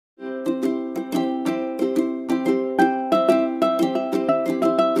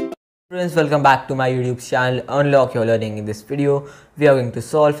Friends, welcome back to my YouTube channel Unlock Your Learning. In this video, we are going to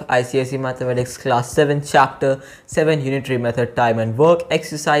solve ICSE Mathematics Class 7 Chapter 7 Unitary Method Time and Work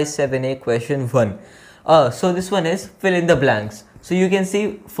Exercise 7a Question 1. So this one is fill in the blanks. So you can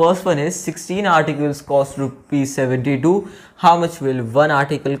see first one is 16 articles cost rupees 72. How much will one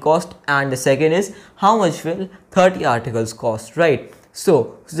article cost? And the second is how much will 30 articles cost, right?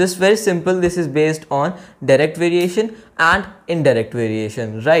 So this is very simple. This is based on direct variation and indirect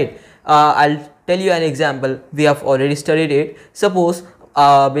variation, right? I'll tell you an example. We have already studied it. Suppose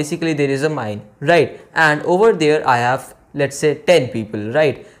basically there is a mine, right? And over there I have, let's say, 10 people,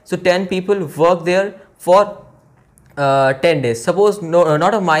 right? So 10 people work there for 10 days. Suppose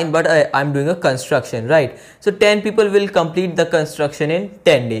not a mine, but I'm doing a construction, right? So 10 people will complete the construction in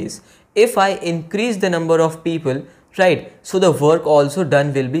 10 days. If I increase the number of people, right, so the work also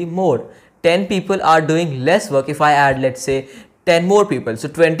done will be more. 10 people are doing less work. If I add, let's say, 10 more people, so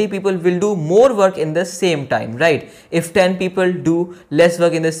 20 people will do more work in the same time, right? If 10 people do less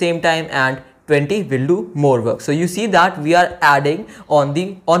work in the same time and 20 will do more work. So you see that we are adding on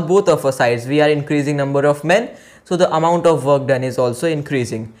both of our sides. We are increasing number of men, so the amount of work done is also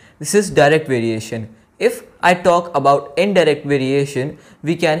increasing. This is direct variation. If I talk about indirect variation,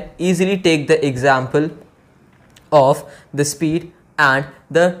 we can easily take the example of the speed and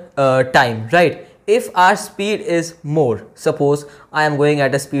the time, right? If our speed is more, suppose I am going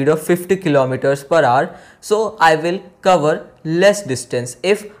at a speed of 50 kilometers per hour, so I will cover less distance.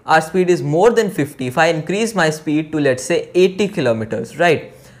 If our speed is more than 50, if I increase my speed to, let's say, 80 kilometers,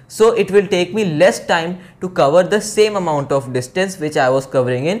 right, so it will take me less time to cover the same amount of distance which I was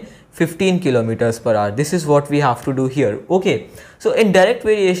covering in 15 kilometers per hour. This is what we have to do here. Okay, so in direct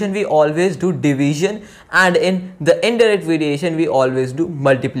variation we always do division, and in the indirect variation we always do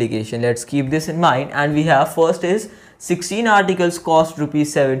multiplication. Let's keep this in mind. And we have first is 16 articles cost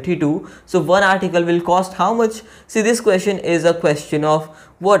rupees 72. So one article will cost how much? See, this question is a question of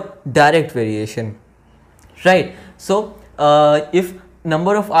what? Direct variation, right? So if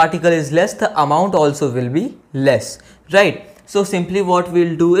number of article is less, the amount also will be less, right? So simply what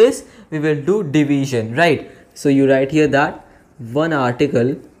we'll do is we will do division, right? So you write here that one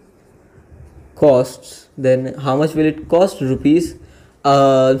article costs, then how much will it cost? Rupees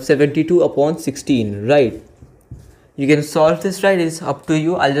 72 upon 16, right? You can solve this, right? It's up to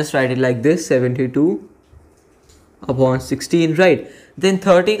you. I'll just write it like this, 72 upon 16, right? Then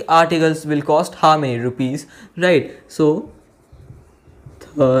 30 articles will cost how many rupees, right? So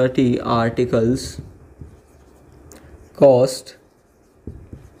 30 articles cost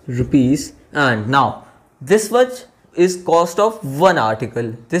rupees, and now this much is cost of one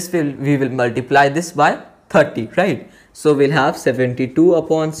article. We will multiply this by 30, right? So we'll have 72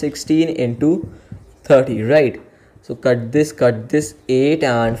 upon 16 into 30, right? So cut this 8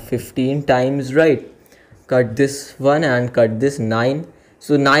 and 15 times, right? Cut this 1 and cut this 9.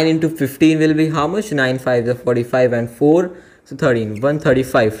 So 9 into 15 will be how much? 9 5 is 45 and 4, so 13,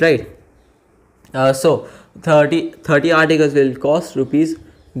 135, right? So 30 articles will cost rupees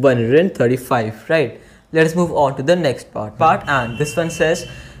 135, right? Let's move on to the next part. And this one says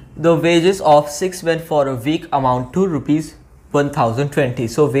the wages of 6 men for a week amount to rupees 1020.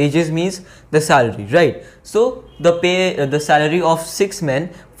 So wages means the salary, right? So the salary of 6 men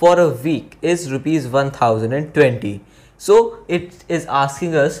for a week is rupees 1020. So it is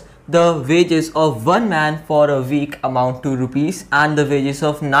asking us the wages of 1 man for a week amount to rupees, and the wages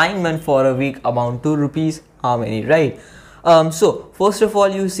of 9 men for a week amount to rupees how many, right? So first of all,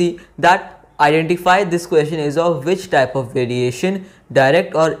 you see that identify this question is of which type of variation,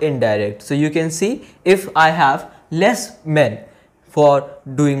 direct or indirect. So you can see if I have less men for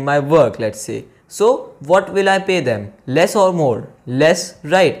doing my work, let's say, so what will I pay them? Less or more? Less,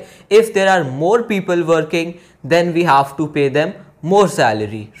 right? If there are more people working, then we have to pay them more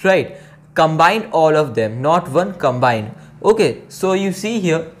salary, right? Combined all of them, not one, combined. Okay, so you see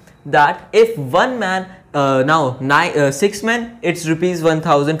here that if one man, 6 men, it's rupees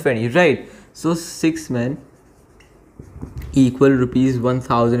 1020, right? So 6 men equal rupees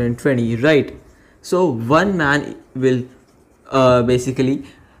 1020, right? So 1 man will basically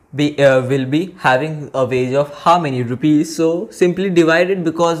will be having a wage of how many rupees? So simply divide it,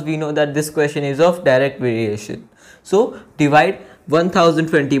 because we know that this question is of direct variation. So divide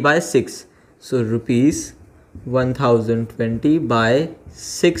 1020 by 6. So rupees 1020 by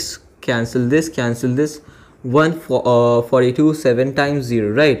 6, cancel this, 142, 7 times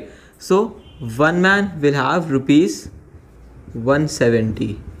 0, right? So 1 man will have rupees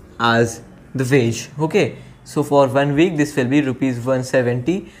 170 as the wage. Okay, so for 1 week this will be rupees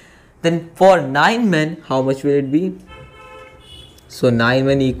 170. Then for 9 men, how much will it be? So 9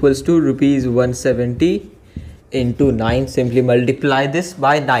 men equals to rupees 170 into 9. Simply multiply this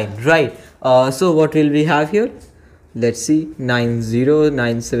by 9, right? So what will we have here? Let's see. 9 0,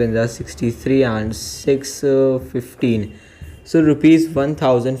 9 7 are 63 and 6 15. So rupees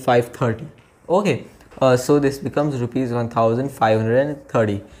 1530. Okay. So this becomes rupees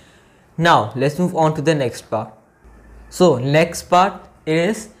 1530. Now let's move on to the next part. So next part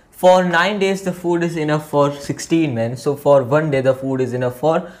is, for 9 days the food is enough for 16 men. So for 1 day the food is enough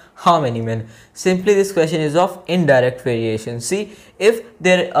for how many men? Simply this question is of indirect variation. See, if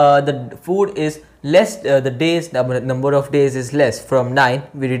there the food is less, the days number of days is less from 9,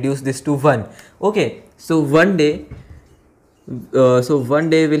 we reduce this to 1. Okay, so 1 day, so 1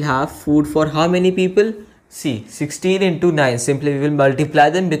 day will have food for how many people? See, 16 into 9. Simply we will multiply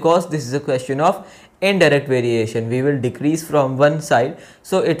them, because this is a question of indirect variation. We will decrease from one side,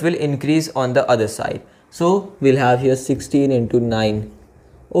 so it will increase on the other side. So we'll have here 16 into 9.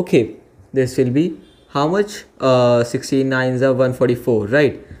 Okay, this will be how much? 16 9s are 144,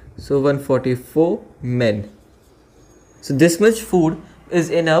 right? So 144 men. So this much food is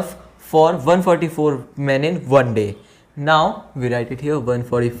enough for 144 men in 1 day. Now we write it here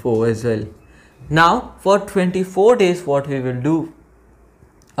 144 as well. Now for 24 days what we will do?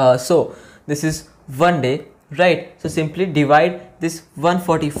 So this is 1 day, right? So simply divide this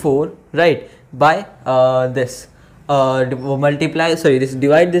 144, right, by this. Divide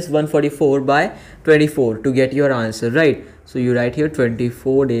this 144 by 24 to get your answer, right? So you write here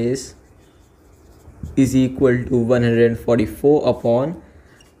 24 days is equal to 144 upon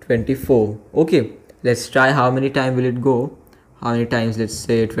 24. Okay, let's try how many times will it go. How many times? Let's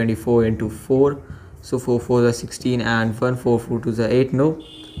say 24 into 4. So 4 4 are 16 and 1 4 4 2 are 8. No,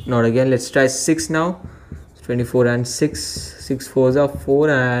 not again. Let's try 6 now. 24 and 6, 6 4s are 4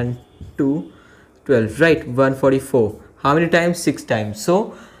 and 2 12, right? 144. How many times? 6 times.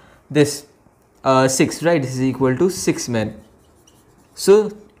 So this 6, right? This is equal to 6 men.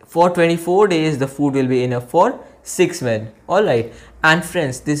 So for 24 days the food will be enough for 6 men. Alright, and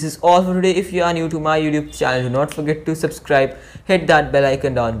friends, this is all for today. If you are new to my YouTube channel, do not forget to subscribe, hit that bell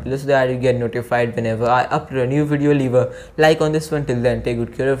icon down below so that you get notified whenever I upload a new video. Leave a like on this one. Till then, take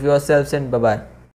good care of yourselves and bye bye.